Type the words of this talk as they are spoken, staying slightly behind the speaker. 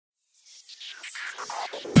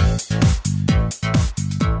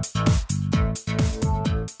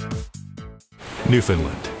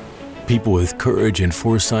Newfoundland. People with courage and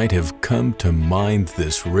foresight have come to mine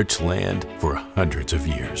this rich land for hundreds of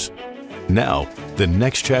years. Now, the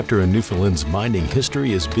next chapter in Newfoundland's mining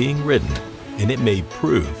history is being written, and it may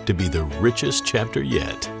prove to be the richest chapter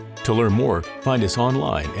yet. To learn more, find us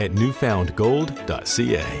online at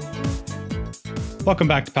newfoundgold.ca. Welcome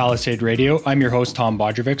back to Palisade Radio. I'm your host, Tom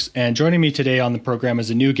Bodrovics, and joining me today on the program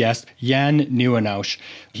is a new guest, Jan Nieuwenhuijs.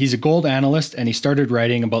 He's a gold analyst, and he started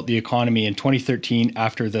writing about the economy in 2013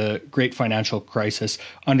 after the great financial crisis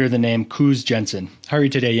under the name Koos Jensen. How are you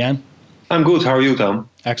today, Jan? I'm good. How are you, Tom?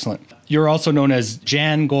 Excellent. You're also known as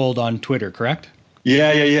Jan Gold on Twitter, correct?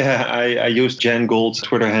 Yeah. I used Jan Gold's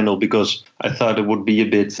Twitter handle because I thought it would be a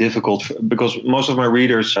bit difficult because most of my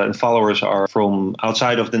readers and followers are from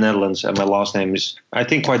outside of the Netherlands, and my last name is, I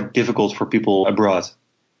think, quite difficult for people abroad.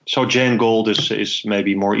 So Jan Gold is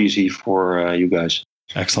maybe more easy for you guys.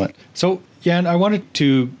 Excellent. So, Jan, I wanted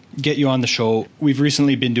to get you on the show. We've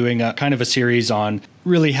recently been doing a kind of a series on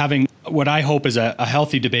really having what I hope is a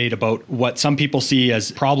healthy debate about what some people see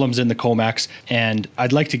as problems in the Comex, and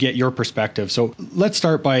I'd like to get your perspective. So let's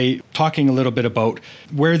start by talking a little bit about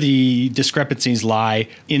where the discrepancies lie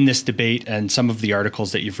in this debate and some of the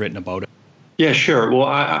articles that you've written about it. Yeah, sure. Well,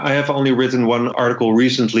 I have only written one article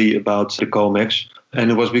recently about the Comex, and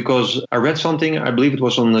it was because I read something, I believe it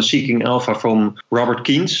was on Seeking Alpha from Robert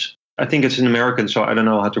Keynes. I think it's an American, so I don't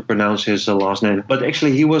know how to pronounce his last name. But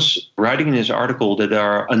actually, he was writing in his article that there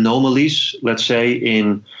are anomalies, let's say,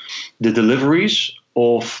 in the deliveries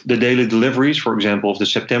of the daily deliveries, for example, of the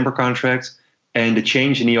September contract, and the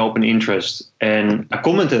change in the open interest. And I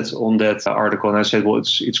commented on that article and I said, well,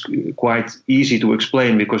 it's quite easy to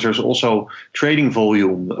explain because there's also trading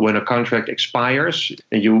volume. When a contract expires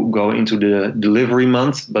and you go into the delivery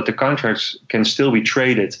month, but the contracts can still be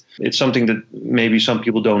traded. It's something that maybe some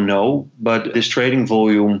people don't know, but this trading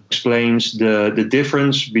volume explains the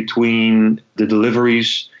difference between the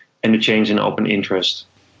deliveries and the change in open interest.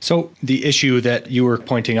 So the issue that you were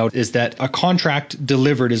pointing out is that a contract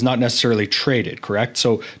delivered is not necessarily traded, correct?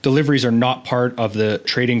 So deliveries are not part of the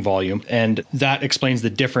trading volume, and that explains the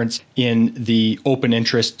difference in the open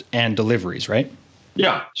interest and deliveries, right?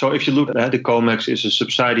 Yeah. So if you look at the Comex is a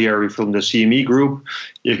subsidiary from the CME Group.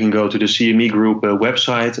 You can go to the CME Group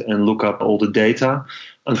website and look up all the data.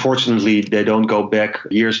 Unfortunately, they don't go back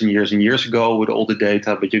years and years and years ago with all the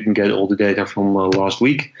data, but you can get all the data from last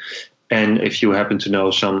week. And if you happen to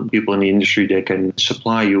know some people in the industry, they can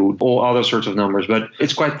supply you all other sorts of numbers. But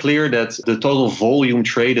it's quite clear that the total volume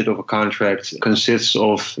traded of a contract consists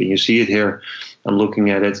of, and you see it here, I'm looking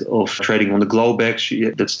at it, of trading on the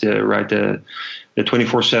Globex. That's the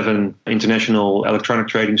 24/7 international electronic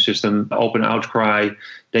trading system, Open Outcry.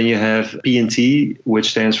 Then you have PNT, which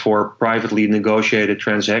stands for privately negotiated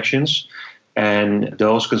transactions. And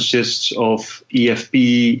those consists of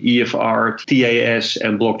EFP, EFR, TAS,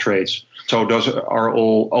 and block trades. So those are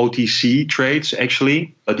all OTC trades,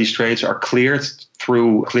 actually. But these trades are cleared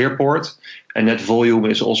through Clearport. And that volume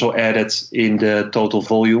is also added in the total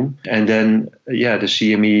volume. And then, the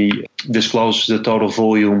CME discloses the total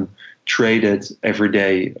volume traded every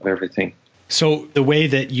day of everything. So the way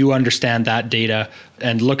that you understand that data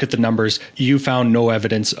and look at the numbers, you found no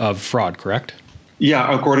evidence of fraud, correct?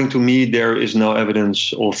 Yeah, according to me, there is no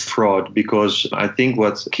evidence of fraud because I think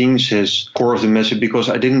what Keynes says, core of the message, because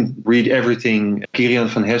I didn't read everything, Kirian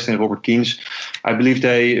van Hesten and Robert Keynes, I believe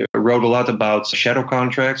they wrote a lot about shadow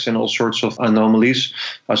contracts and all sorts of anomalies.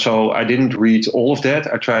 So I didn't read all of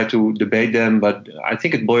that. I tried to debate them, but I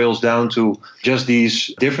think it boils down to just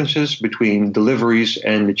these differences between deliveries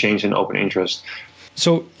and the change in open interest.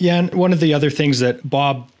 So, Jan, one of the other things that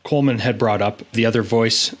Bob Coleman had brought up, the other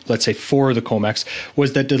voice, let's say, for the Comex,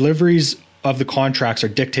 was that deliveries of the contracts are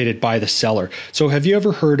dictated by the seller. So have you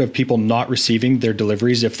ever heard of people not receiving their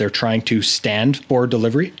deliveries if they're trying to stand for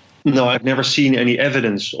delivery? No, I've never seen any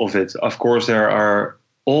evidence of it. Of course, there are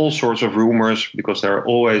all sorts of rumors because there are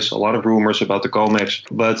always a lot of rumors about the Comex,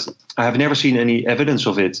 but I have never seen any evidence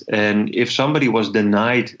of it. And if somebody was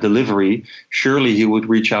denied delivery, surely he would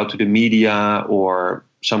reach out to the media or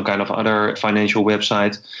some kind of other financial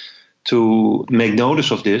website to make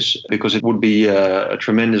notice of this because it would be a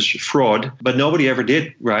tremendous fraud. But nobody ever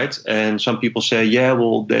did, right? And some people say, yeah,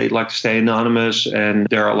 well, they like to stay anonymous and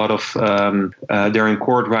there are a lot of, they're in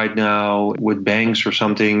court right now with banks or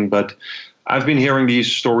something. But I've been hearing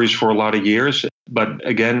these stories for a lot of years, but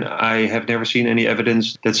again, I have never seen any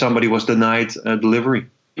evidence that somebody was denied delivery.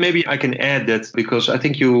 Maybe I can add that because I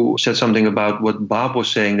think you said something about what Bob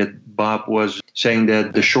was saying, that Bob was saying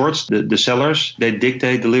that the shorts, the sellers, they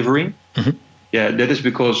dictate delivery. Mm-hmm. Yeah, that is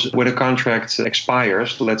because when a contract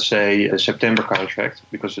expires, let's say a September contract,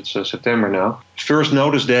 because it's September now, first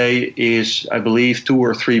notice day is, I believe, 2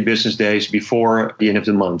 or 3 business days before the end of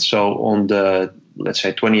the month. So on the, let's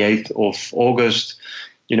say, 28th of August,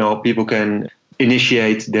 people can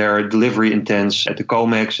initiate their delivery intents at the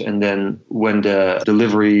Comex, and then when the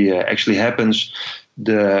delivery actually happens,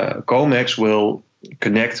 the Comex will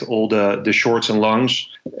connect all the shorts and longs,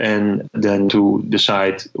 and then to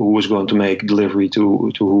decide who is going to make delivery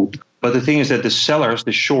to who. But the thing is that the sellers,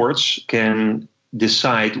 the shorts, can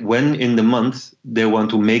decide when in the month they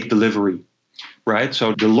want to make delivery, right?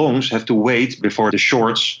 So the longs have to wait before the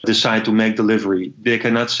shorts decide to make delivery. They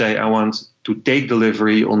cannot say, I want to take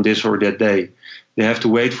delivery on this or that day. They have to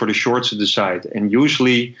wait for the shorts to decide. And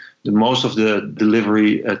usually the most of the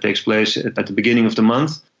delivery takes place at the beginning of the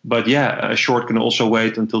month. But yeah, a short can also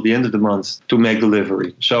wait until the end of the month to make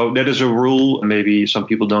delivery. So that is a rule. Maybe some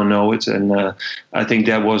people don't know it. And I think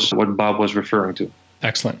that was what Bob was referring to.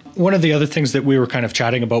 Excellent. One of the other things that we were kind of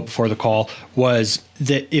chatting about before the call was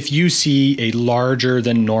that if you see a larger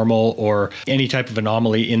than normal or any type of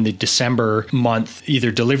anomaly in the December month,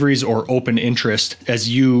 either deliveries or open interest, as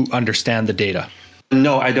you understand the data.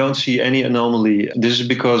 No, I don't see any anomaly. This is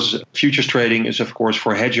because futures trading is, of course,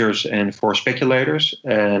 for hedgers and for speculators.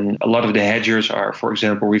 And a lot of the hedgers are, for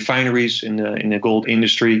example, refineries in the gold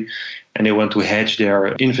industry, and they want to hedge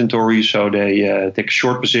their inventory. So they take a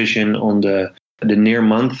short position on the near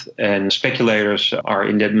month, and speculators are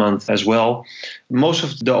in that month as well. Most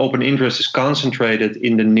of the open interest is concentrated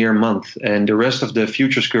in the near month, and the rest of the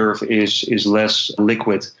futures curve is less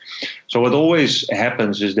liquid. So what always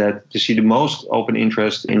happens is that you see the most open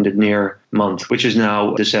interest in the near month, which is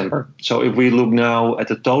now December. So if we look now at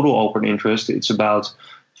the total open interest, it's about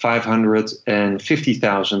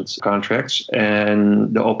 550,000 contracts,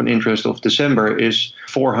 and the open interest of December is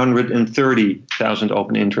 430,000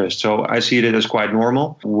 open interest. So I see that as quite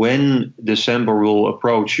normal. When December will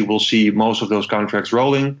approach, you will see most of those contracts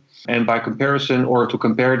rolling. And by comparison, or to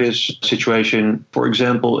compare this situation, for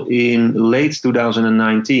example, in late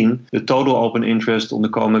 2019, the total open interest on the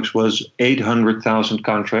Comex was 800,000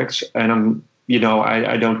 contracts. And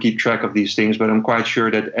I don't keep track of these things, but I'm quite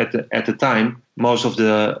sure that at the time, most of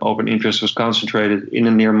the open interest was concentrated in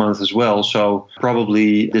the near month as well. So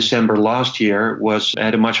probably December last year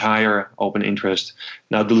had a much higher open interest.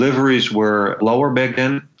 Now, deliveries were lower back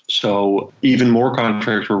then, so even more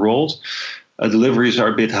contracts were rolled. Deliveries are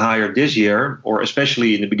a bit higher this year, or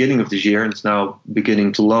especially in the beginning of this year, and it's now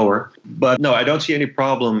beginning to lower. But no, I don't see any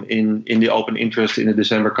problem in the open interest in the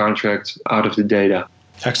December contract out of the data.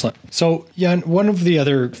 Excellent. So, Jan, one of the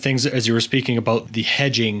other things, as you were speaking about the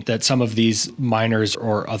hedging that some of these miners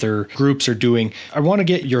or other groups are doing, I want to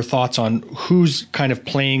get your thoughts on who's kind of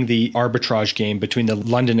playing the arbitrage game between the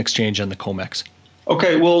London Exchange and the Comex.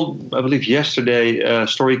 Okay, well, I believe yesterday a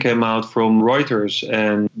story came out from Reuters,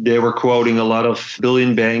 and they were quoting a lot of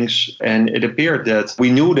billion banks, and it appeared that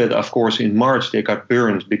we knew that, of course, in March they got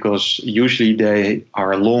burned because usually they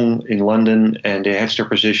are long in London and they hedge their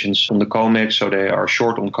positions on the Comex, so they are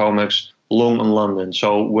short on Comex, long on London.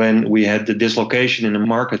 So when we had the dislocation in the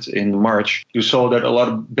market in March, you saw that a lot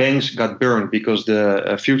of banks got burned because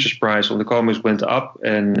the futures price on the Comex went up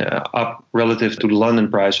and up relative to the London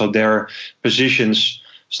price. So their positions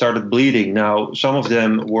started bleeding. Now, some of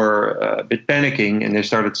them were a bit panicking and they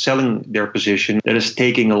started selling their position. That is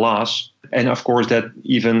taking a loss. And of course, that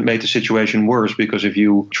even made the situation worse because if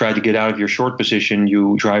you try to get out of your short position,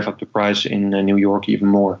 you drive up the price in New York even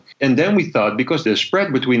more. And then we thought, because the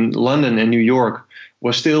spread between London and New York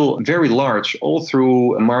was still very large all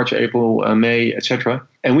through March, April, May, etc.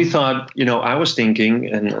 And we thought, I was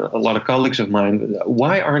thinking, and a lot of colleagues of mine,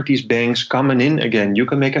 why aren't these banks coming in again? You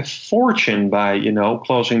can make a fortune by,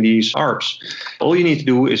 closing these ARBs. All you need to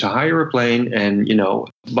do is hire a plane and,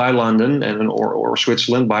 buy London or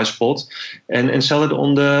Switzerland, buy spot, and sell it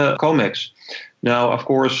on the Comex. Now, of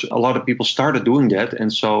course, a lot of people started doing that.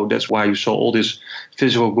 And so that's why you saw all this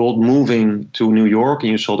physical gold moving to New York,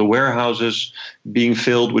 and you saw the warehouses being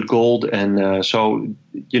filled with gold. And so,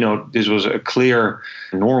 this was a clear,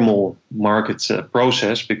 normal market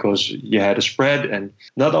process because you had a spread, and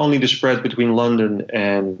not only the spread between London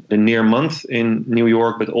and the near month in New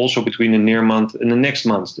York, but also between the near month and the next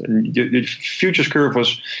month. And the futures curve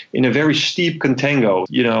was in a very steep contango.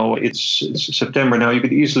 It's September now. You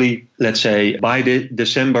could easily, let's say, buy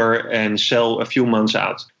December and sell a few months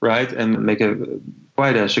out, right? And make a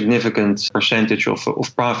quite a significant percentage of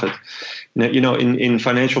profit. In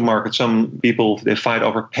financial markets, some people, they fight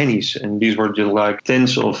over pennies, and these were just like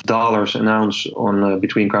tens of dollars an ounce on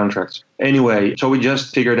between contracts. Anyway, so we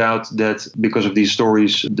just figured out that because of these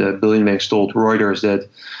stories, the billion banks told Reuters that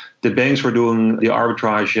the banks were doing the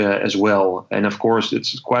arbitrage as well. And of course,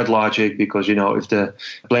 it's quite logic because, if the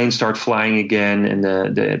planes start flying again and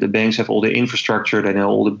the banks have all the infrastructure, they know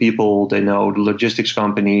all the people, they know the logistics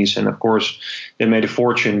companies. And of course, they made a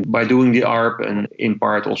fortune by doing the ARB, and in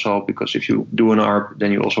part also because if you do an ARB,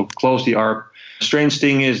 then you also close the ARB. Strange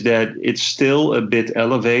thing is that it's still a bit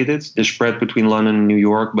elevated, the spread between London and New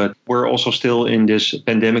York, but we're also still in this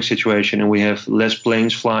pandemic situation and we have less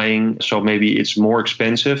planes flying. So maybe it's more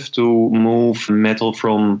expensive to move metal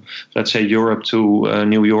from, let's say, Europe to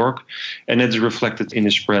New York. And it's reflected in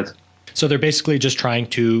the spread. So they're basically just trying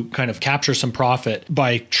to kind of capture some profit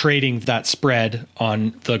by trading that spread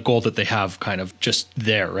on the gold that they have kind of just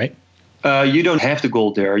there, right? You don't have the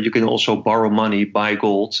gold there. You can also borrow money, buy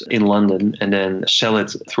gold in London, and then sell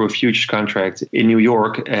it through a futures contract in New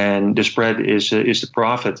York. And the spread is the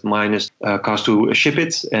profit minus cost to ship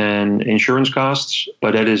it and insurance costs.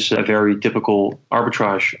 But that is a very typical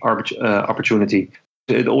arbitrage opportunity.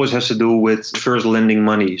 It always has to do with first lending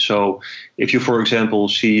money. So if you, for example,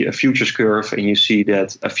 see a futures curve and you see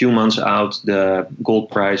that a few months out the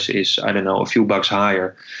gold price is, a few bucks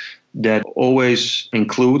higher, that always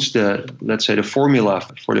includes the formula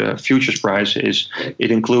for the futures price is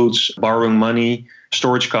it includes borrowing money,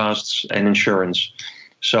 storage costs, and insurance.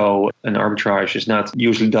 So an arbitrage is not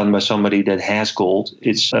usually done by somebody that has gold.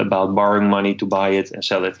 It's about borrowing money to buy it and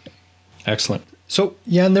sell it. Excellent. So,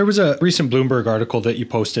 Jan, there was a recent Bloomberg article that you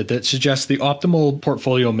posted that suggests the optimal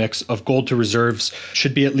portfolio mix of gold to reserves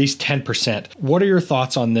should be at least 10%. What are your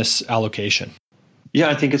thoughts on this allocation? Yeah,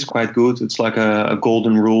 I think it's quite good. It's like a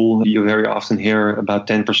golden rule. You very often hear about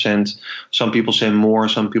 10%. Some people say more,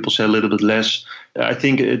 some people say a little bit less. I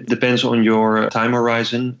think it depends on your time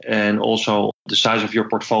horizon and also the size of your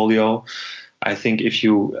portfolio. I think if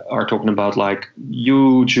you are talking about like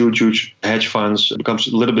huge hedge funds, it becomes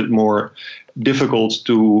a little bit more difficult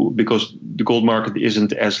because the gold market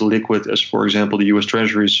isn't as liquid as, for example, the US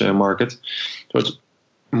Treasuries market. So it's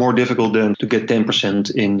more difficult than to get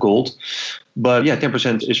 10% in gold. But yeah,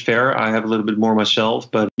 10% is fair. I have a little bit more myself,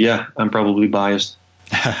 but yeah, I'm probably biased.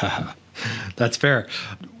 That's fair.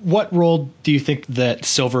 What role do you think that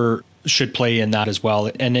silver should play in that as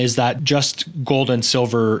well? And is that just gold and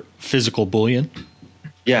silver physical bullion?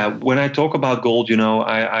 Yeah, when I talk about gold,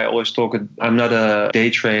 I always talk, I'm not a day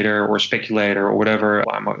trader or speculator or whatever.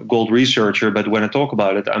 I'm a gold researcher, but when I talk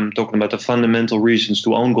about it, I'm talking about the fundamental reasons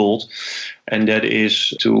to own gold. And that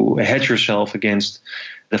is to hedge yourself against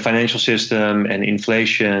the financial system and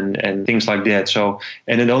inflation and things like that. So,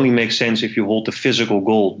 and it only makes sense if you hold the physical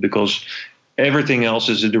gold because everything else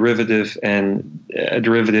is a derivative, and a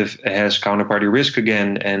derivative has counterparty risk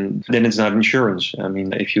again, and then it's not insurance. I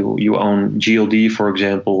mean, if you own GLD, for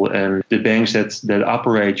example, and the banks that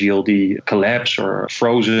operate GLD collapse or are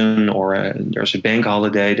frozen, or there's a bank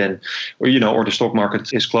holiday, then, or the stock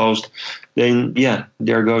market is closed, then yeah,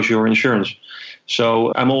 there goes your insurance.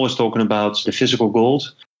 So I'm always talking about the physical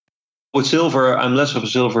gold. With silver, I'm less of a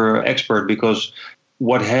silver expert because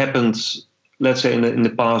what happens, let's say in the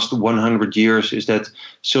past 100 years, is that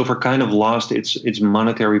silver kind of lost its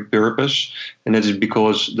monetary purpose. And that is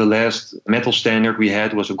because the last metal standard we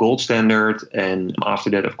had was a gold standard. And after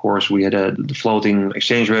that, of course, we had the floating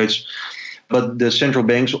exchange rates. But the central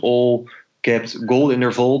banks all kept gold in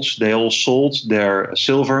their vaults. They all sold their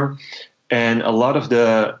silver. And a lot of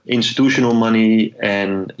the institutional money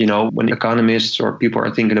and, when economists or people are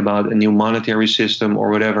thinking about a new monetary system or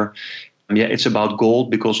whatever, yeah, it's about gold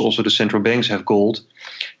because also the central banks have gold.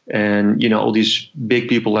 And, all these big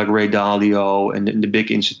people like Ray Dalio and the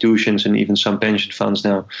big institutions and even some pension funds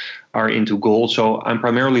now are into gold. So I'm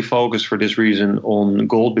primarily focused for this reason on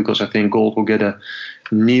gold because I think gold will get a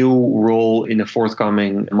new role in the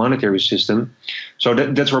forthcoming monetary system. So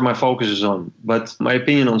that's where my focus is on. But my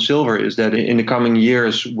opinion on silver is that in the coming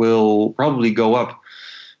years will probably go up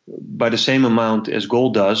by the same amount as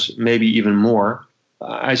gold does, maybe even more.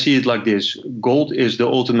 I see it like this. Gold is the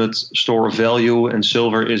ultimate store of value and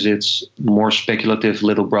silver is its more speculative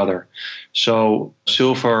little brother. So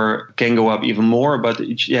silver can go up even more, but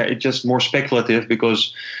it's just more speculative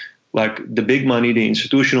because like the big money, the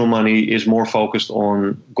institutional money is more focused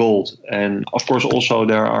on gold. And of course, also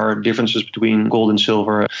there are differences between gold and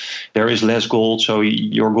silver. There is less gold, so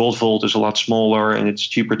your gold vault is a lot smaller and it's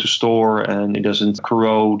cheaper to store and it doesn't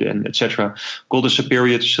corrode and etc. Gold is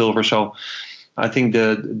superior to silver. So I think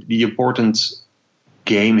the important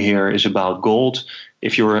game here is about gold.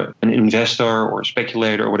 If you're an investor or a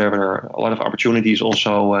speculator or whatever, there are a lot of opportunities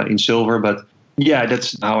also in silver. But yeah,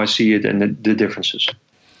 that's how I see it and the differences.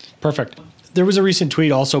 Perfect. There was a recent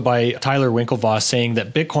tweet also by Tyler Winklevoss saying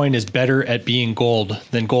that Bitcoin is better at being gold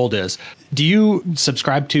than gold is. Do you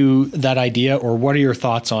subscribe to that idea, or what are your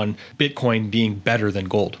thoughts on Bitcoin being better than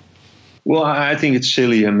gold? Well, I think it's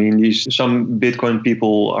silly. I mean, some Bitcoin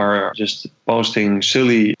people are just posting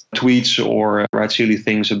silly tweets or write silly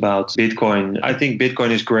things about Bitcoin. I think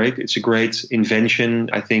Bitcoin is great. It's a great invention.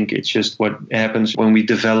 I think it's just what happens when we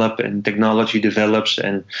develop and technology develops.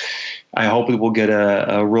 And I hope it will get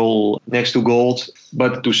a role next to gold.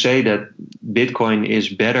 But to say that Bitcoin is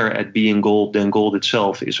better at being gold than gold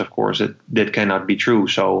itself is, of course, that cannot be true.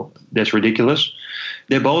 So that's ridiculous.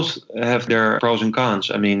 They both have their pros and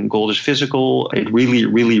cons. I mean, gold is physical. It really,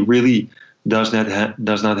 really, really does not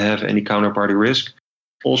have any counterparty risk.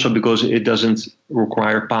 Also because it doesn't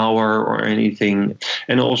require power or anything.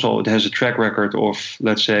 And also it has a track record of,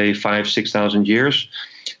 let's say, 5,000-6,000 years.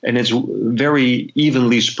 And it's very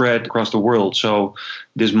evenly spread across the world. So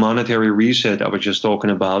this monetary reset I was just talking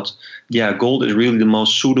about, yeah, gold is really the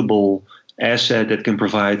most suitable asset that can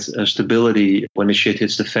provide stability when the shit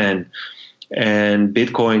hits the fan. And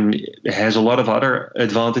Bitcoin has a lot of other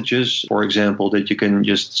advantages. For example, that you can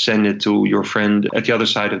just send it to your friend at the other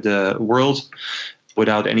side of the world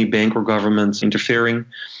without any bank or government interfering.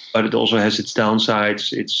 But it also has its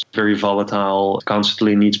downsides. It's very volatile,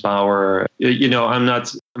 constantly needs power. You know, I'm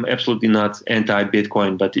absolutely not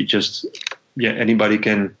anti-Bitcoin, but it just, yeah, anybody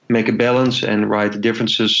can make a balance and write the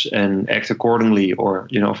differences and act accordingly. Or,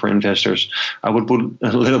 you know, for investors, I would put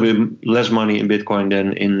a little bit less money in Bitcoin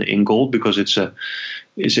than in gold because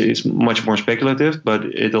it's much more speculative, but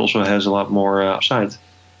it also has a lot more upside.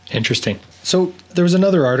 Interesting. So there was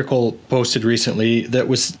another article posted recently that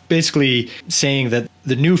was basically saying that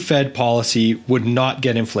the new Fed policy would not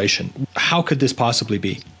get inflation. How could this possibly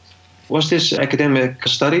be? Was this academic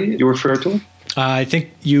study you referred to? I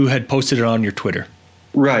think you had posted it on your Twitter.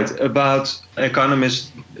 Right, about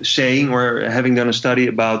economists saying or having done a study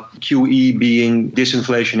about QE being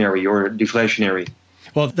disinflationary or deflationary.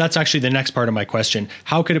 Well, that's actually the next part of my question.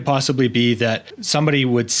 How could it possibly be that somebody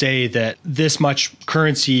would say that this much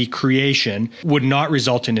currency creation would not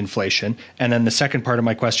result in inflation? And then the second part of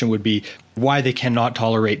my question would be why they cannot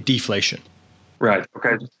tolerate deflation. Right.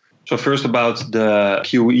 Okay. So first about the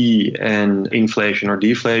QE and inflation or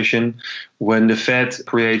deflation. When the Fed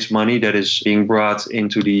creates money that is being brought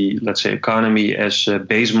into the, let's say, economy as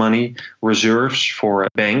base money, reserves for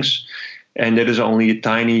banks, and that is only a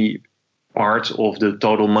tiny part of the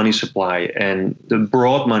total money supply, and the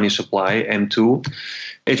broad money supply, M2,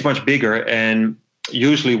 it's much bigger. And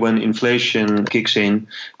usually when inflation kicks in,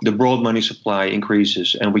 the broad money supply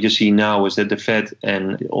increases. And what you see now is that the Fed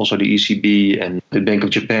and also the ECB and the Bank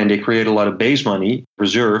of Japan, they create a lot of base money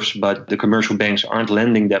reserves, but the commercial banks aren't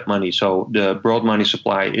lending that money. So the broad money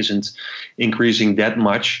supply isn't increasing that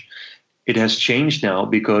much. It has changed now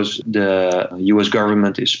because the US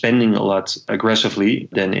government is spending a lot aggressively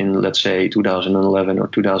than in, let's say, 2011 or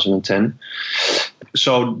 2010.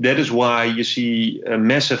 So that is why you see a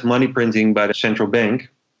massive money printing by the central bank.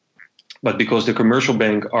 But because the commercial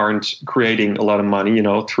bank aren't creating a lot of money, you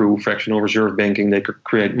know, through fractional reserve banking, they could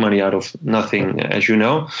create money out of nothing, as you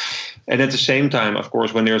know. And at the same time, of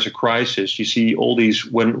course, when there's a crisis, you see all these,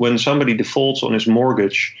 when somebody defaults on his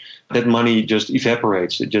mortgage, that money just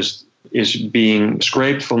evaporates. It just is being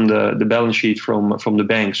scraped from the balance sheet from the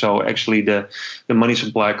bank. So actually the money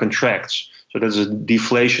supply contracts. So that's a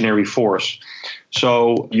deflationary force.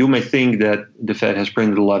 So you may think that the Fed has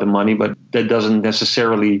printed a lot of money, but that doesn't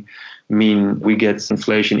necessarily mean we get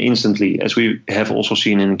inflation instantly, as we have also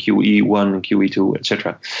seen in QE1 and QE2,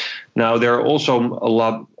 etc. Now, there are also a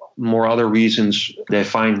lot more other reasons they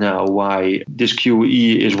find now why this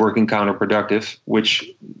QE is working counterproductive, which,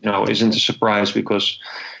 you know, isn't a surprise because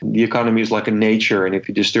the economy is like a nature, and if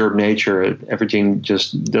you disturb nature, everything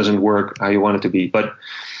just doesn't work how you want it to be. But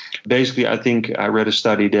basically, I think I read a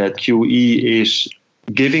study that QE is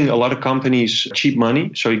giving a lot of companies cheap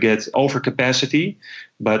money, so you get overcapacity,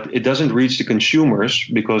 but it doesn't reach the consumers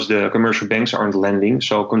because the commercial banks aren't lending.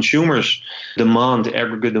 So consumers' demand,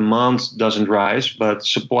 aggregate demand doesn't rise, but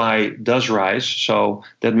supply does rise. So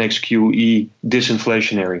that makes QE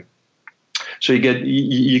disinflationary. So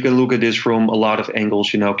you can look at this from a lot of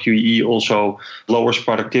angles. You know, QE also lowers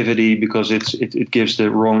productivity because it gives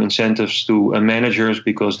the wrong incentives to managers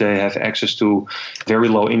because they have access to very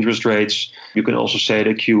low interest rates. You can also say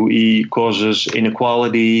that QE causes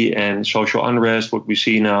inequality and social unrest, what we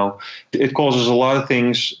see now. It causes a lot of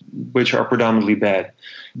things which are predominantly bad.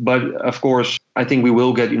 But of course, I think we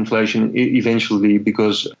will get inflation eventually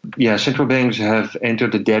because, central banks have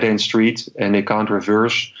entered the dead-end street and they can't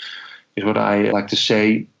reverse, is what I like to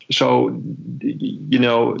say. So,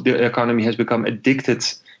 the economy has become addicted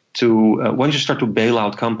to, once you start to bail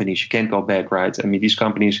out companies, you can't go back, right? I mean, these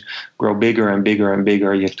companies grow bigger and bigger and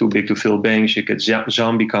bigger. You have too big to fail banks, you get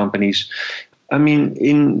zombie companies. I mean,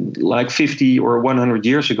 in like 50 or 100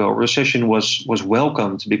 years ago, recession was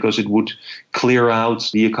welcomed because it would clear out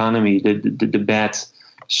the economy, the bad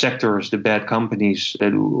sectors, the bad companies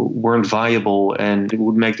that weren't viable, and it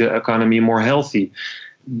would make the economy more healthy.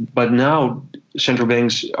 But now central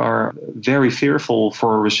banks are very fearful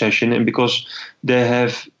for a recession, and because they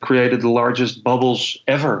have created the largest bubbles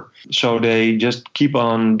ever. So they just keep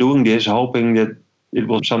on doing this, hoping that it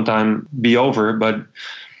will sometime be over. But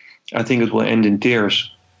I think it will end in tears.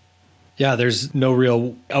 Yeah, there's no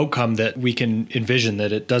real outcome that we can envision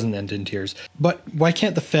that it doesn't end in tears. But why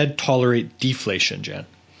can't the Fed tolerate deflation, Jan?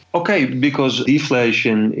 Okay, because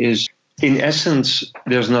deflation is, in essence,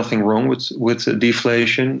 there's nothing wrong with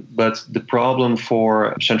deflation. But the problem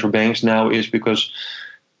for central banks now is because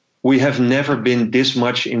we have never been this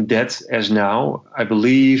much in debt as now. I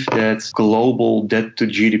believe that global debt to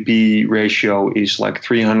GDP ratio is like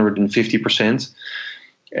 350%.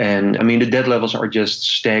 And I mean, the debt levels are just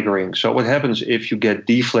staggering. So what happens if you get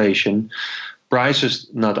deflation? Prices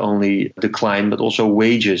not only decline, but also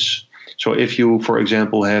wages. So if you, for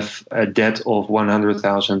example, have a debt of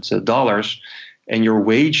 $100,000 and your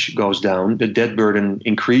wage goes down, the debt burden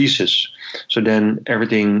increases. So then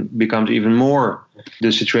everything becomes even more,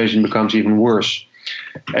 the situation becomes even worse.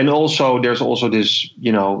 And also, there's also this,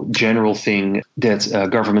 general thing that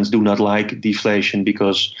governments do not like deflation,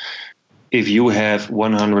 because if you have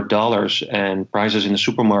 $100 and prices in the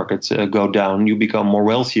supermarket go down, you become more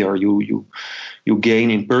wealthier. You gain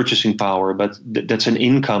in purchasing power, but that's an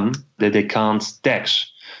income that they can't tax.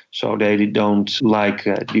 So they don't like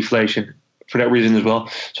deflation for that reason as well.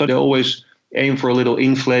 So they always aim for a little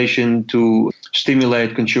inflation to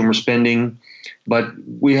stimulate consumer spending. But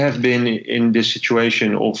we have been in this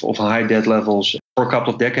situation of high debt levels for a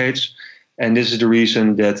couple of decades. And this is the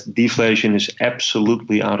reason that deflation is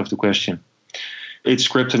absolutely out of the question. It's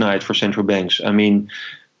kryptonite for central banks. I mean,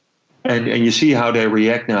 and you see how they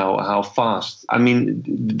react now, how fast. I mean,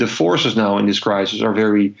 the forces now in this crisis are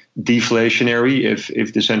very deflationary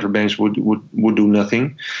if the central banks would do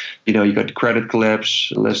nothing. You got credit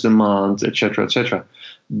collapse, less demand, et cetera,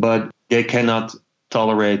 But they cannot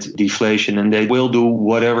tolerate deflation, and they will do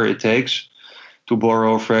whatever it takes, to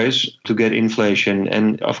borrow a phrase, to get inflation.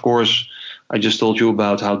 And of course, I just told you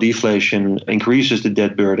about how deflation increases the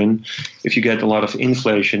debt burden. If you get a lot of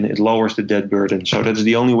inflation, it lowers the debt burden. So that's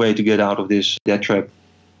the only way to get out of this debt trap.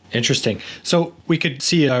 Interesting. So we could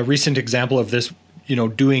see a recent example of this,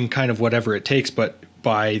 doing kind of whatever it takes, but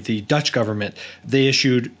by the Dutch government, they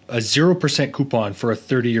issued a 0% coupon for a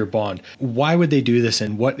 30-year bond. Why would they do this,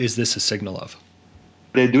 and what is this a signal of?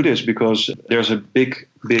 They do this because there's a big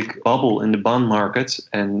bubble in the bond market,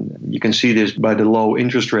 and you can see this by the low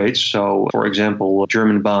interest rates. So, for example,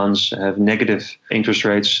 German bonds have negative interest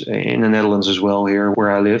rates in the Netherlands as well, here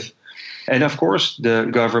where I live. And of course, the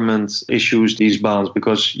government issues these bonds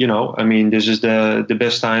because, this is the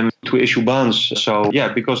best time to issue bonds. So,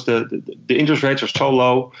 because the interest rates are so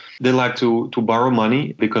low, they like to borrow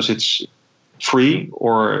money because it's free,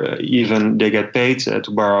 or even they get paid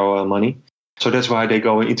to borrow money. So that's why they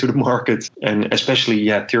go into the market. And especially,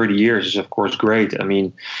 30 years is, of course, great. I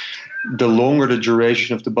mean, the longer the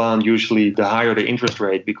duration of the bond, usually the higher the interest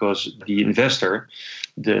rate, because the investor,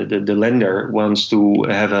 the lender, wants to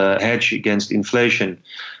have a hedge against inflation.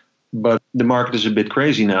 But the market is a bit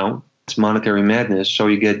crazy now. It's monetary madness. So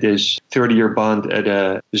you get this 30-year bond at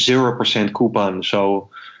a 0% coupon.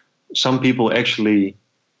 So some people actually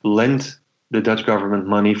lend the Dutch government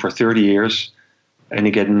money for 30 years. And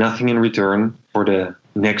you get nothing in return for the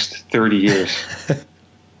next 30 years.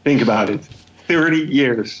 Think about it. 30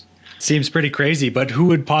 years. Seems pretty crazy, but who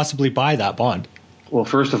would possibly buy that bond? Well,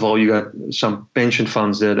 first of all, you got some pension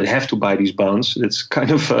funds that have to buy these bonds. It's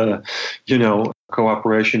kind of,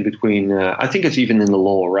 cooperation between, I think it's even in the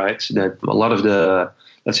law, right? That a lot of the,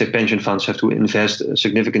 let's say, pension funds have to invest a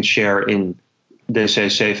significant share in, they say,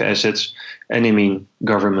 safe assets, and they mean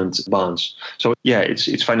government bonds. So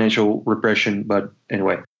it's financial repression. But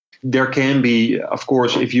anyway, there can be, of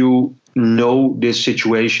course, if you know this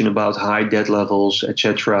situation about high debt levels,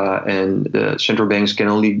 etc., and the central banks can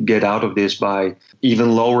only get out of this by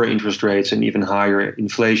even lower interest rates and even higher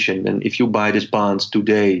inflation. And if you buy this bond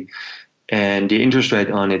today and the interest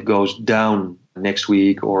rate on it goes down next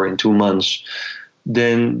week or in 2 months,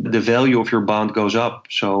 then the value of your bond goes up.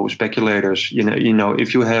 So speculators,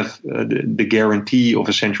 if you have the guarantee of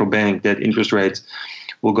a central bank that interest rate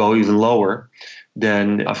will go even lower,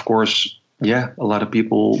 then of course, a lot of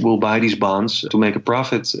people will buy these bonds to make a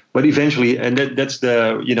profit. But eventually, and that's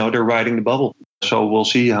they're riding the bubble. So we'll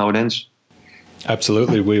see how it ends.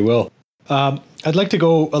 Absolutely, we will. I'd like to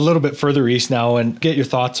go a little bit further east now and get your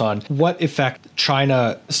thoughts on what effect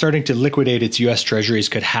China starting to liquidate its U.S. treasuries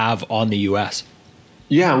could have on the U.S.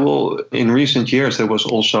 Yeah, well, in recent years, there was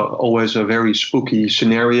also always a very spooky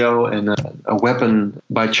scenario and a weapon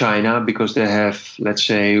by China because they have, let's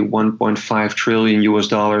say, 1.5 trillion US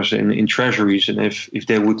dollars in treasuries. And if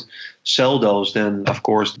they would sell those, then, of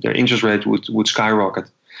course, their interest rate would skyrocket.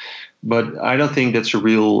 But I don't think that's a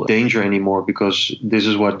real danger anymore because this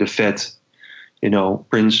is what the Fed,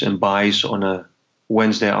 prints and buys on a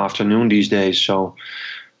Wednesday afternoon these days. So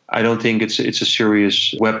I don't think it's a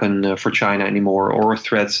serious weapon for China anymore or a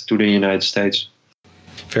threat to the United States.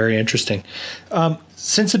 Very interesting.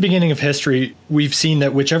 Since the beginning of history, we've seen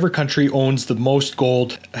that whichever country owns the most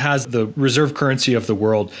gold has the reserve currency of the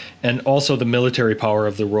world and also the military power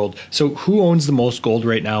of the world. So who owns the most gold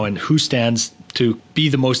right now and who stands to be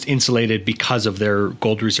the most insulated because of their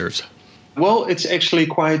gold reserves? Well, it's actually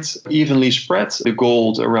quite evenly spread, the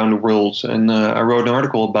gold around the world. And I wrote an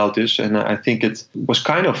article about this, and I think it was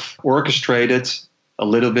kind of orchestrated a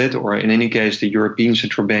little bit, or in any case, the European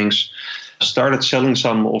central banks started selling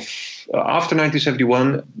some of. After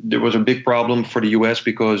 1971, there was a big problem for the US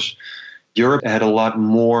because Europe had a lot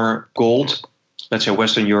more gold, let's say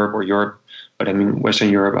Western Europe or Europe. But I mean, Western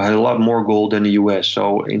Europe had a lot more gold than the US.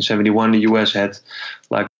 So in 71, the US had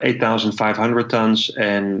like 8,500 tons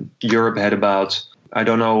and Europe had about, I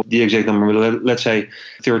don't know the exact number, let's say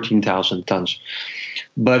 13,000 tons.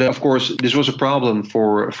 But of course, this was a problem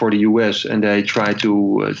for the US, and they tried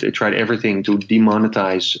everything to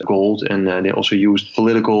demonetize gold, and they also used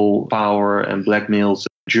political power and blackmailed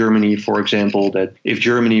Germany, for example, that if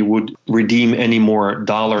Germany would redeem any more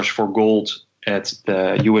dollars for gold at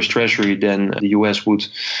the US Treasury, then the US would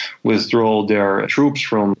withdraw their troops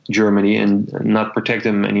from Germany and not protect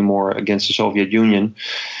them anymore against the Soviet Union.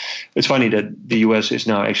 It's funny that the US is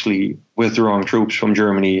now actually withdrawing troops from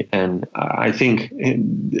Germany, and I think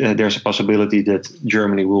there's a possibility that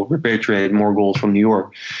Germany will repatriate more gold from New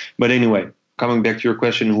York. But anyway, coming back to your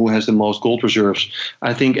question, who has the most gold reserves?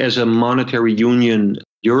 I think as a monetary union,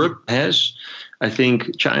 Europe has. I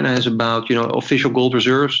think China has about, official gold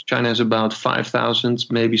reserves. China has about 5,000,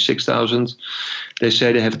 maybe 6,000. They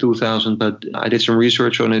say they have 2,000, but I did some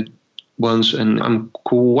research on it once, and I'm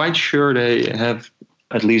quite sure they have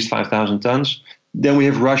at least 5,000 tons. Then we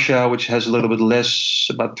have Russia, which has a little bit less,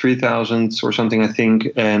 about 3,000 or something, I think.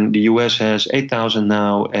 And the US has 8,000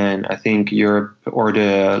 now. And I think Europe, or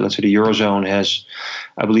let's say the Eurozone, has,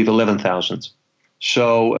 I believe, 11,000.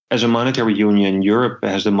 So as a monetary union, Europe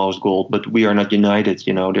has the most gold, but we are not united.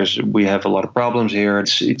 We have a lot of problems here.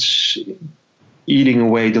 It's eating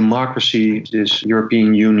away democracy, this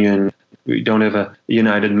European Union. We don't have a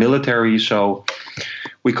united military, so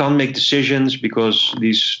we can't make decisions because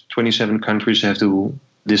these 27 countries have to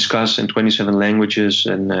discuss in 27 languages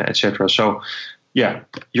and etc. So,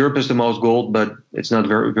 Europe has the most gold, but it's not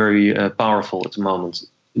very, very powerful at the moment.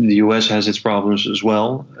 The US has its problems as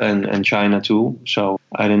well, and China too. So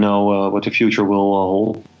I don't know what the future will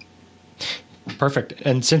hold. Perfect.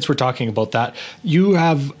 And since we're talking about that, you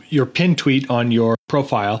have your pinned tweet on your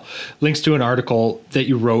profile links to an article that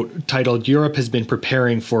you wrote titled "Europe has been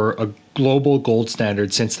preparing for a global gold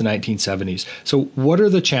standard since the 1970s." So what are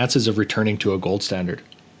the chances of returning to a gold standard?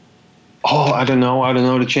 Oh, I don't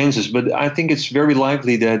know the chances, but I think it's very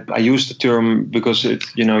likely that I use the term because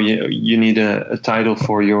you need a title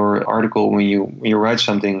for your article when you write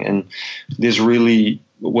something, and this really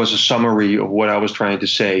was a summary of what I was trying to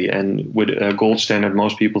say. And with a gold standard,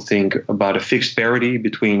 most people think about a fixed parity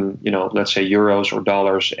between, let's say euros or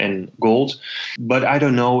dollars and gold. But I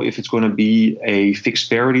don't know if it's going to be a fixed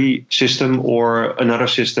parity system or another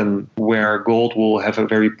system where gold will have a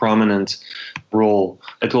very prominent role.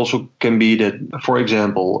 It also can be that, for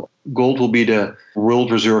example, gold will be the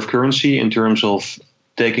world reserve currency in terms of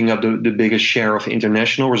taking up the biggest share of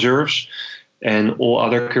international reserves. And all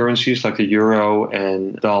other currencies like the euro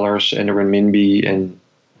and dollars and the renminbi and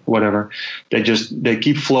whatever, they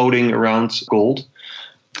keep floating around gold.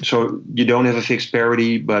 So you don't have a fixed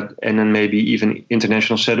parity, and then maybe even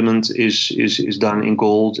international settlement is done in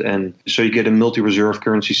gold, and so you get a multi-reserve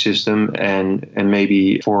currency system, and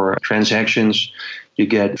maybe for transactions you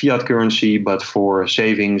get fiat currency, but for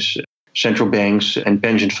savings, central banks and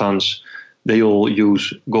pension funds, they all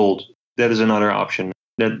use gold. That is another option.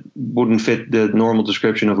 that wouldn't fit the normal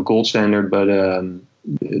description of a gold standard, but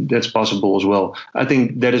that's possible as well. I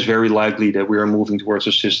think that is very likely that we are moving towards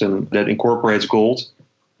a system that incorporates gold,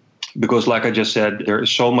 because like I just said, there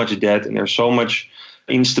is so much debt and there's so much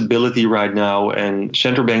instability right now, and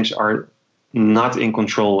central banks are not in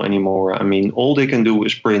control anymore. I mean, all they can do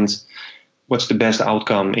is print what's the best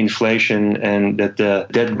outcome, inflation, and that the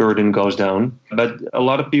debt burden goes down. But a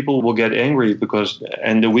lot of people will get angry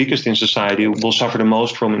and the weakest in society will suffer the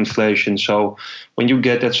most from inflation. So when you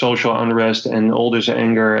get that social unrest and all this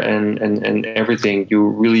anger and everything, you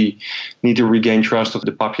really need to regain trust of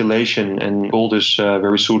the population, and gold is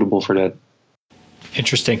very suitable for that.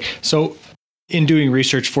 Interesting. So in doing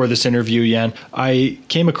research for this interview, Jan, I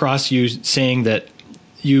came across you saying that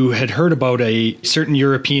you had heard about a certain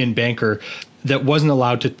European banker that wasn't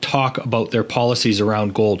allowed to talk about their policies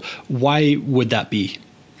around gold. Why would that be?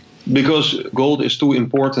 Because gold is too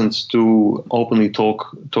important to openly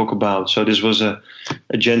talk about. So this was a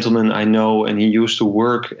gentleman I know, and he used to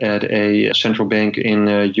work at a central bank in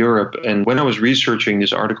Europe. And when I was researching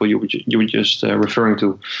this article you were just referring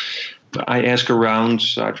to, I asked around,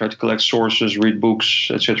 I tried to collect sources, read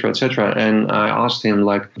books, etc., and I asked him,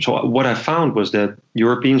 so what I found was that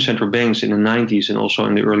European central banks in the 90s and also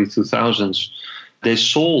in the early 2000s, they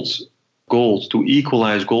sold gold to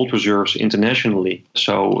equalize gold reserves internationally.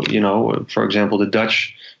 So, for example, the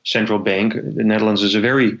Dutch central bank, the Netherlands is a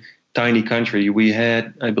very tiny country. We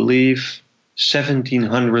had, I believe,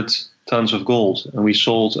 1,700 tons of gold, and we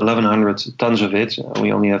sold 1,100 tons of it.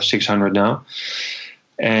 We only have 600 now.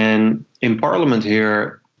 And in Parliament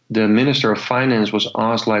here, the Minister of Finance was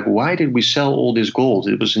asked, why did we sell all this gold?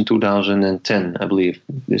 It was in 2010, I believe.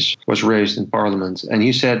 This was raised in Parliament. And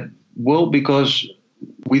he said, well, because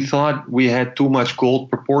we thought we had too much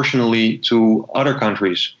gold proportionally to other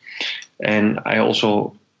countries. And I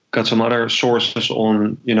also got some other sources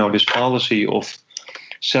on, this policy of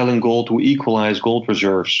selling gold to equalize gold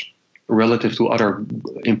reserves relative to other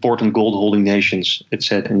important gold holding nations, it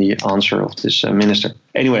said in the answer of this minister.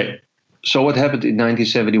 Anyway, so what happened in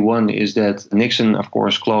 1971 is that Nixon, of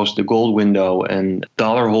course, closed the gold window, and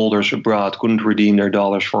dollar holders abroad couldn't redeem their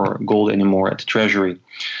dollars for gold anymore at the Treasury.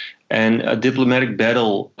 And a diplomatic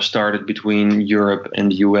battle started between Europe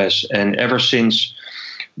and the US. And ever since,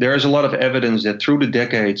 there is a lot of evidence that through the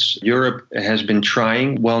decades, Europe has been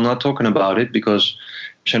trying, while not talking about it, because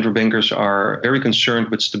central bankers are very concerned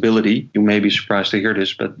with stability. You may be surprised to hear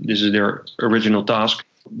this, but this is their original task.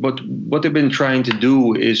 But what they've been trying to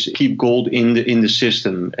do is keep gold in the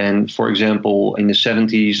system. And for example, in the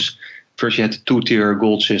 70s, first you had the two-tier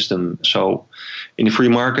gold system. So in the free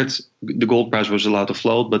market, the gold price was allowed to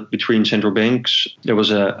float, but between central banks, there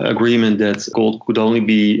was an agreement that gold could only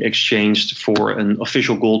be exchanged for an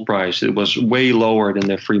official gold price. It was way lower than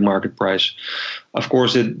the free market price. Of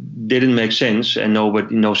course, it didn't make sense, and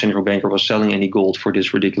no central banker was selling any gold for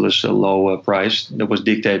this ridiculous low price that was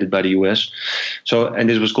dictated by the US. And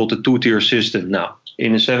this was called the two-tier system. Now,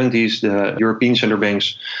 in the 70s, the European central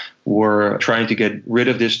banks were trying to get rid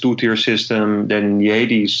of this two-tier system. Then in the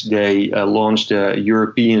 80s, they launched the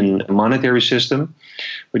European monetary system,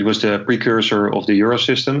 which was the precursor of the euro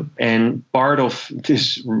system. And part of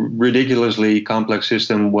this ridiculously complex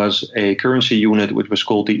system was a currency unit, which was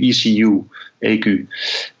called the ECU, ECU.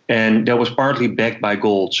 And that was partly backed by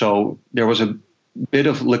gold. So there was a bit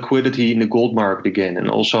of liquidity in the gold market again. And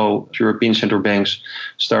also European central banks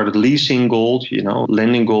started leasing gold,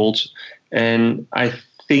 lending gold. And I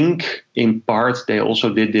think in part they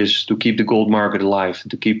also did this to keep the gold market alive,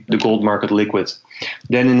 to keep the gold market liquid.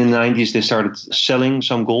 Then in the 90s, they started selling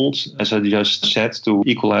some gold, as I just said, to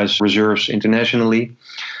equalize reserves internationally.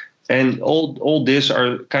 And all this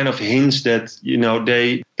are kind of hints that,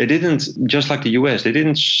 they didn't, just like the US, they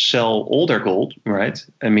didn't sell all their gold, right?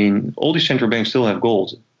 I mean, all these central banks still have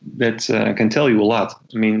gold. That can tell you a lot.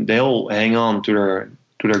 I mean, they all hang on to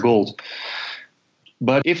their gold.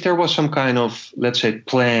 But if there was some kind of, let's say,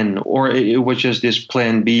 plan, or it was just this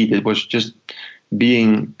plan B that was just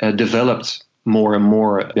being developed more and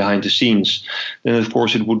more behind the scenes, then of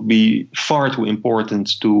course it would be far too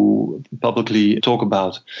important to publicly talk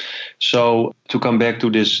about. So to come back to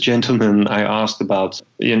this gentleman I asked about,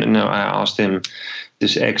 I asked him,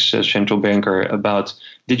 this ex-central banker, about,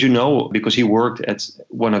 did you know, because he worked at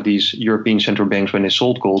one of these European central banks when they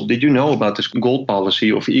sold gold, did you know about this gold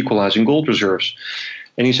policy of equalizing gold reserves?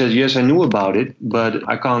 And he said, yes, I knew about it, but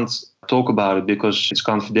I can't talk about it because it's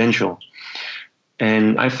confidential.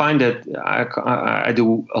 And I find that I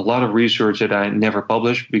do a lot of research that I never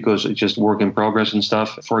publish because it's just work in progress and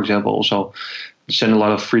stuff. For example, also send a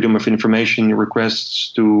lot of freedom of information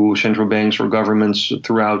requests to central banks or governments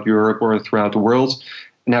throughout Europe or throughout the world.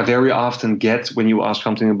 And I very often get, when you ask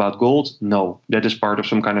something about gold, no, that is part of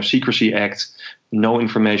some kind of secrecy act. No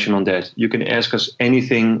information on that. You can ask us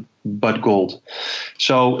anything but gold.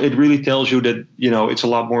 So it really tells you that, it's a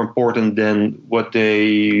lot more important than what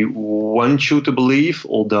they want you to believe,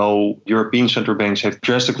 although European central banks have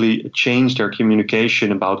drastically changed their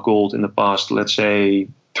communication about gold in the past, let's say,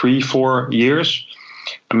 3-4 years.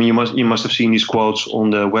 I mean, you must have seen these quotes on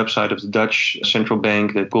the website of the Dutch central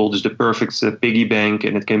bank that gold is the perfect piggy bank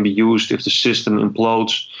and it can be used if the system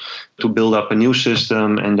implodes to build up a new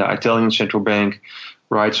system. And the Italian central bank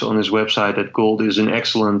writes on his website that gold is an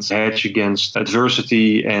excellent hedge against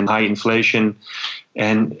adversity and high inflation.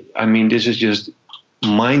 And I mean, this is just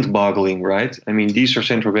mind-boggling, right? I mean, these are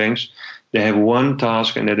central banks. They have one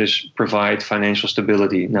task, and that is provide financial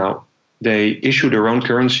stability. Now, they issue their own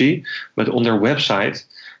currency, but on their website,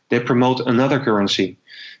 they promote another currency.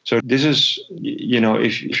 So this is,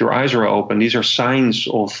 if your eyes are open, these are signs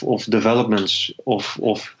of developments of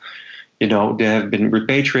they have been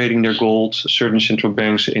repatriating their gold. Certain central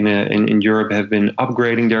banks in Europe have been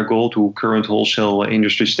upgrading their gold to current wholesale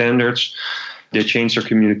industry standards. They changed their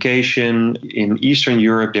communication. In Eastern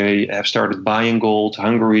Europe, they have started buying gold.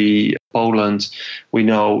 Hungary, Poland. We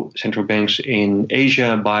know central banks in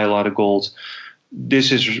Asia buy a lot of gold.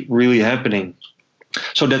 This is really happening.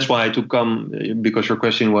 So that's why I took because your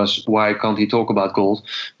question was, why can't he talk about gold?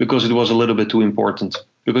 Because it was a little bit too important.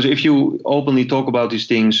 Because if you openly talk about these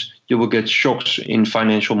things, you will get shocks in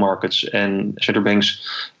financial markets. And central banks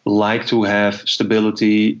like to have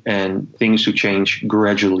stability and things to change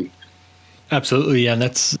gradually. Absolutely, and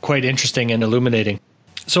that's quite interesting and illuminating.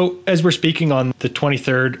 So as we're speaking on the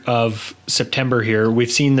 23rd of September here,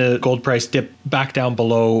 we've seen the gold price dip back down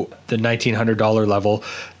below the $1,900 level.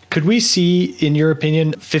 Could we see, in your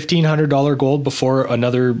opinion, $1,500 gold before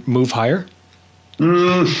another move higher?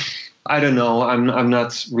 I don't know. I'm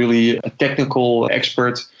not really a technical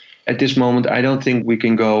expert at this moment. I don't think we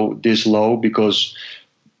can go this low because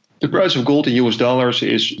the price of gold in US dollars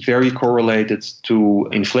is very correlated to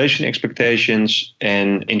inflation expectations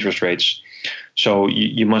and interest rates. So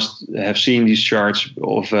you must have seen these charts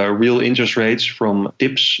of real interest rates from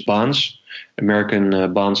TIPS bonds,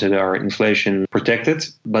 American bonds that are inflation protected.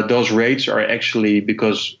 But those rates are actually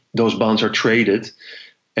because those bonds are traded.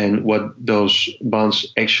 And what those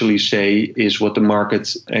bonds actually say is what the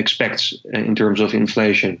market expects in terms of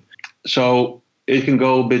inflation. So it can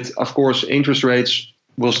go a bit, of course, interest rates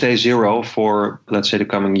will stay zero for, let's say, the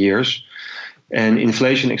coming years. And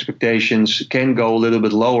inflation expectations can go a little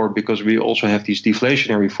bit lower because we also have these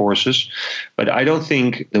deflationary forces. But I don't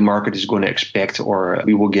think the market is going to expect or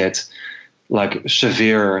we will get like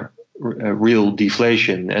severe real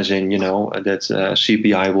deflation, as in, that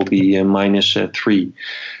CPI will be -3.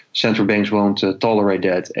 Central banks won't tolerate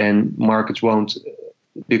that. And markets won't,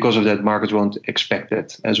 because of that, markets won't expect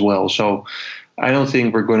that as well. So I don't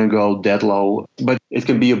think we're going to go that low, but it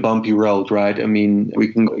can be a bumpy road, right? I mean, we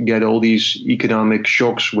can get all these economic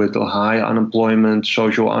shocks with high unemployment,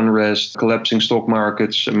 social unrest, collapsing stock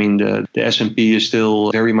markets. I mean, the S&P is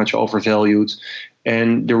still very much overvalued.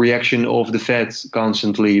 And the reaction of the Fed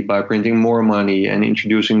constantly by printing more money and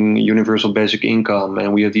introducing universal basic income.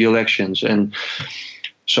 And we have the elections. And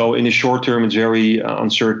so in the short term, it's very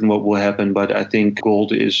uncertain what will happen. But I think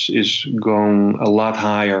gold is going a lot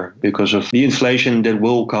higher because of the inflation that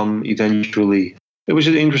will come eventually. It was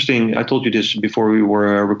interesting. I told you this before we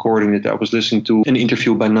were recording that I was listening to an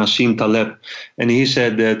interview by Nassim Taleb. And he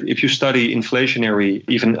said that if you study inflationary,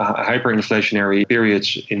 even hyperinflationary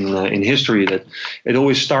periods in history, that it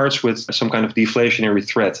always starts with some kind of deflationary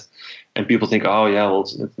threat. And people think, oh, yeah, well,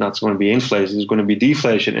 it's not going to be inflation, it's going to be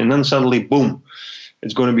deflation. And then suddenly, boom,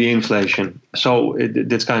 it's going to be inflation. So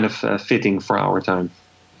that's kind of fitting for our time.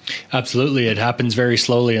 Absolutely. It happens very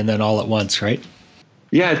slowly and then all at once, right?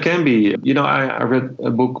 Yeah, it can be. I read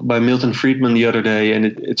a book by Milton Friedman the other day, and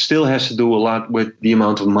it still has to do a lot with the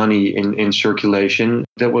amount of money in circulation.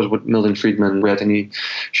 That was what Milton Friedman read, and he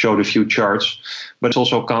showed a few charts. But it's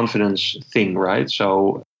also a confidence thing, right?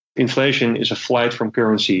 So inflation is a flight from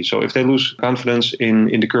currency. So if they lose confidence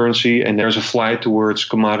in the currency and there's a flight towards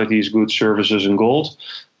commodities, goods, services, and gold,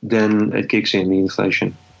 then it kicks in the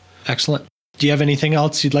inflation. Excellent. Do you have anything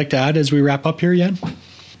else you'd like to add as we wrap up here, Jan?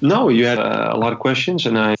 No, you had a lot of questions,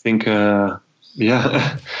 and I think,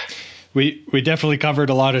 yeah. We definitely covered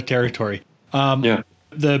a lot of territory. Yeah.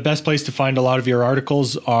 The best place to find a lot of your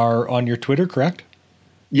articles are on your Twitter, correct?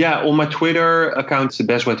 Yeah, on my Twitter account, it's the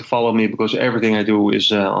best way to follow me because everything I do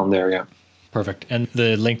is on there, yeah. Perfect. And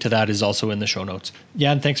the link to that is also in the show notes.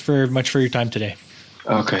 Jan, thanks very much for your time today.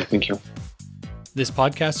 Okay, thank you. This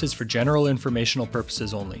podcast is for general informational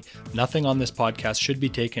purposes only. Nothing on this podcast should be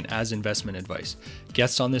taken as investment advice.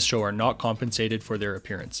 Guests on this show are not compensated for their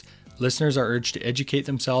appearance. Listeners are urged to educate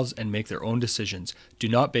themselves and make their own decisions. Do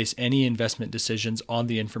not base any investment decisions on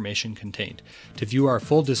the information contained. To view our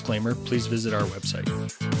full disclaimer, please visit our website.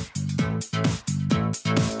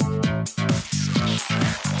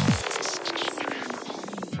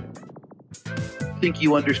 Think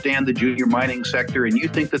you understand the junior mining sector and you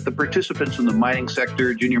think that the participants in the mining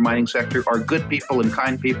sector, junior mining sector, are good people and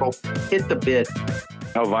kind people, hit the bid.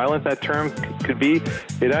 How violent that term could be,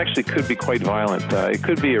 it actually could be quite violent. It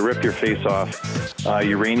could be a rip your face off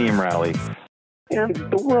uranium rally. And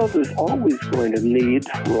the world is always going to need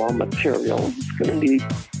raw materials. It's going to need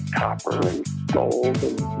copper and gold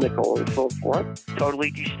and nickel and so forth.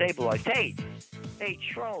 Totally destabilized. Hey,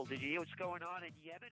 Troll, did you hear what's going on in Yemen?